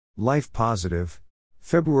Life Positive,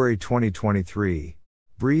 February 2023.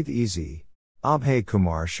 Breathe Easy. Abhay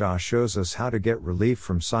Kumar Shah shows us how to get relief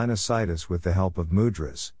from sinusitis with the help of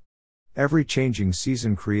mudras. Every changing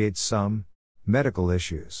season creates some medical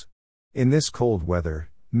issues. In this cold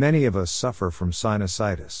weather, many of us suffer from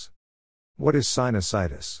sinusitis. What is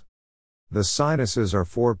sinusitis? The sinuses are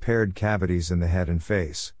four paired cavities in the head and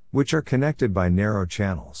face, which are connected by narrow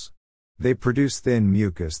channels. They produce thin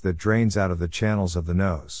mucus that drains out of the channels of the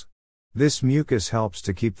nose. This mucus helps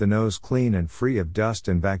to keep the nose clean and free of dust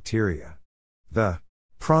and bacteria. The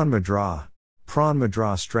Pran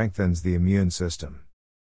Mudra strengthens the immune system.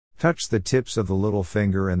 Touch the tips of the little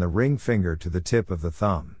finger and the ring finger to the tip of the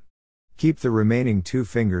thumb. Keep the remaining two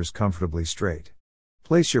fingers comfortably straight.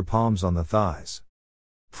 Place your palms on the thighs.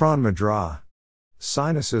 Pran Mudra.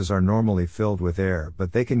 Sinuses are normally filled with air,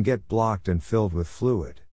 but they can get blocked and filled with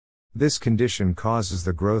fluid. This condition causes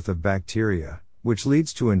the growth of bacteria, which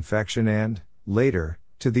leads to infection and, later,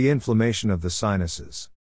 to the inflammation of the sinuses.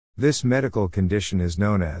 This medical condition is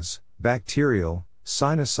known as bacterial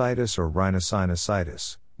sinusitis or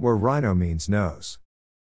rhinosinusitis, where rhino means nose.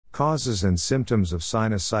 Causes and symptoms of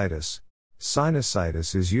sinusitis.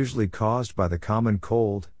 Sinusitis is usually caused by the common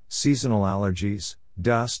cold, seasonal allergies,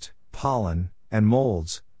 dust, pollen, and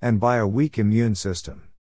molds, and by a weak immune system.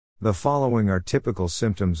 The following are typical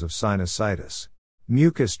symptoms of sinusitis.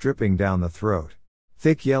 Mucus dripping down the throat.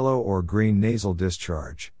 Thick yellow or green nasal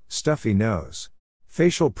discharge, stuffy nose.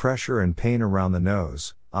 Facial pressure and pain around the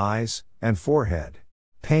nose, eyes, and forehead.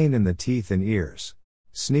 Pain in the teeth and ears.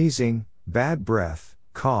 Sneezing, bad breath,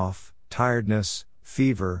 cough, tiredness,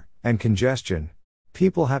 fever, and congestion.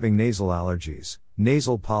 People having nasal allergies,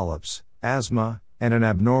 nasal polyps, asthma, and an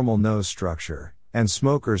abnormal nose structure, and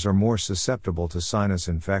smokers are more susceptible to sinus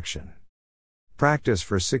infection. Practice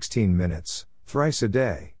for 16 minutes, thrice a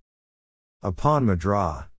day. Apan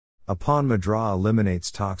Mudra. Apan Mudra eliminates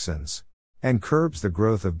toxins and curbs the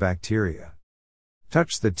growth of bacteria.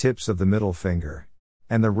 Touch the tips of the middle finger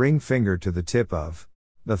and the ring finger to the tip of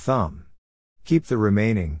the thumb. Keep the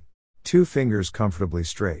remaining two fingers comfortably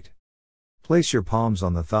straight. Place your palms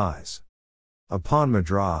on the thighs. Apan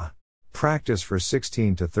Mudra. Practice for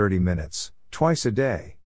 16 to 30 minutes, twice a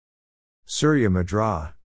day. Surya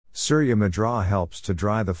Mudra. Surya Mudra helps to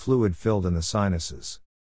dry the fluid filled in the sinuses.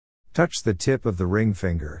 Touch the tip of the ring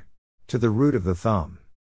finger to the root of the thumb.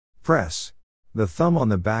 Press the thumb on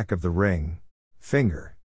the back of the ring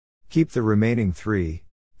finger. Keep the remaining three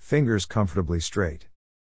fingers comfortably straight.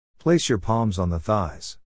 Place your palms on the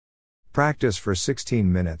thighs. Practice for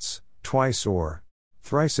 16 minutes, twice or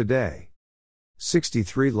thrice a day.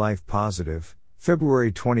 63 Life Positive,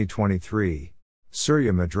 February 2023.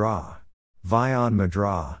 Surya Mudra. Dhyan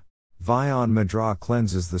Mudra. Dhyan Mudra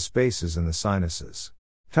cleanses the spaces in the sinuses.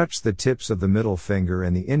 Touch the tips of the middle finger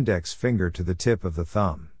and the index finger to the tip of the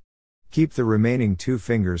thumb. Keep the remaining two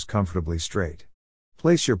fingers comfortably straight.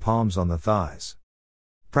 Place your palms on the thighs.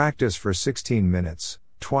 Practice for 16 minutes,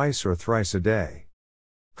 twice or thrice a day.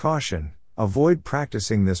 Caution: avoid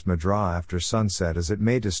practicing this mudra after sunset as it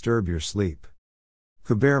may disturb your sleep.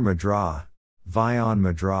 Kuber Mudra. Dhyan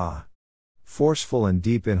Mudra. Forceful and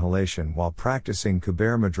deep inhalation while practicing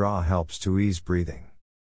Kuber Mudra helps to ease breathing.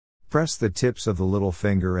 Press the tips of the little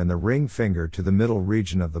finger and the ring finger to the middle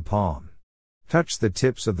region of the palm. Touch the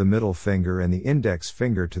tips of the middle finger and the index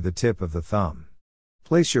finger to the tip of the thumb.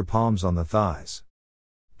 Place your palms on the thighs.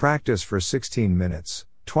 Practice for 16 minutes,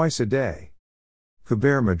 twice a day.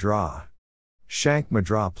 Kuber Mudra. Shank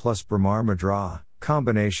Mudra plus Bhramar Mudra,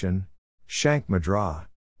 combination. Shank Mudra.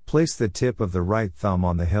 Place the tip of the right thumb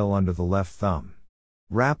on the heel under the left thumb.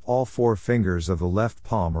 Wrap all four fingers of the left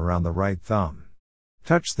palm around the right thumb.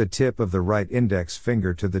 Touch the tip of the right index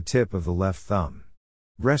finger to the tip of the left thumb.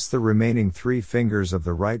 Rest the remaining three fingers of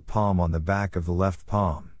the right palm on the back of the left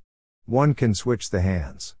palm. One can switch the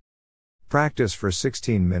hands. Practice for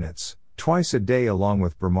 16 minutes, twice a day along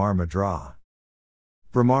with Bhramar Mudra.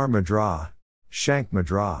 Bhramar Mudra. Shank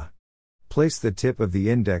Mudra. Place the tip of the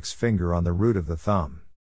index finger on the root of the thumb.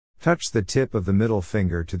 Touch the tip of the middle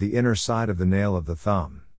finger to the inner side of the nail of the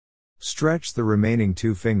thumb. Stretch the remaining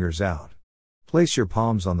two fingers out. Place your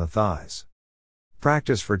palms on the thighs.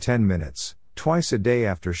 Practice for 10 minutes, twice a day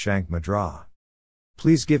after Shank Mudra.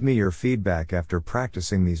 Please give me your feedback after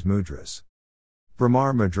practicing these mudras.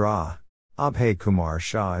 Bhramar Mudra. Abhay Kumar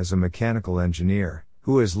Shah is a mechanical engineer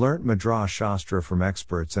who has learnt Mudra Shastra from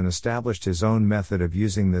experts and established his own method of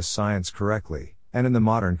using this science correctly, and in the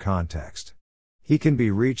modern context. He can be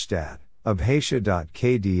reached at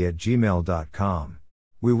abhaysha.kd@gmail.com.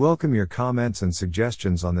 We welcome your comments and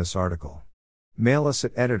suggestions on this article. Mail us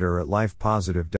at editor@lifepositive.com.